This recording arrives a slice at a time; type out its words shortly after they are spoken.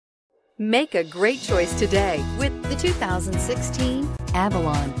Make a great choice today with the 2016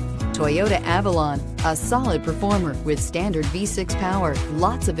 Avalon. Toyota Avalon, a solid performer with standard V6 power,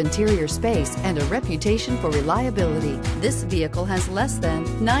 lots of interior space, and a reputation for reliability. This vehicle has less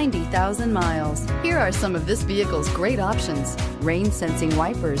than 90,000 miles. Here are some of this vehicle's great options: rain-sensing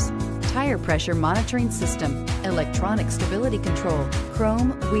wipers, tire pressure monitoring system, electronic stability control,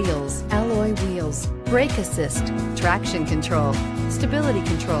 chrome wheels, alloy wheels, brake assist, traction control, stability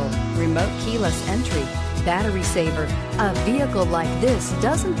control, remote keyless entry, battery saver. A vehicle like this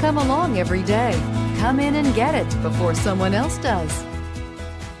doesn't come along every day. Come in and get it before someone else does.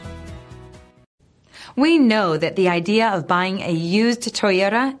 We know that the idea of buying a used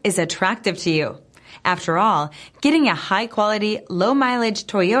Toyota is attractive to you. After all, getting a high-quality, low-mileage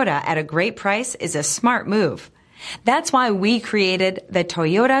Toyota at a great price is a smart move. That's why we created the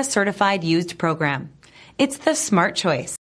Toyota Certified Used Program. It's the smart choice.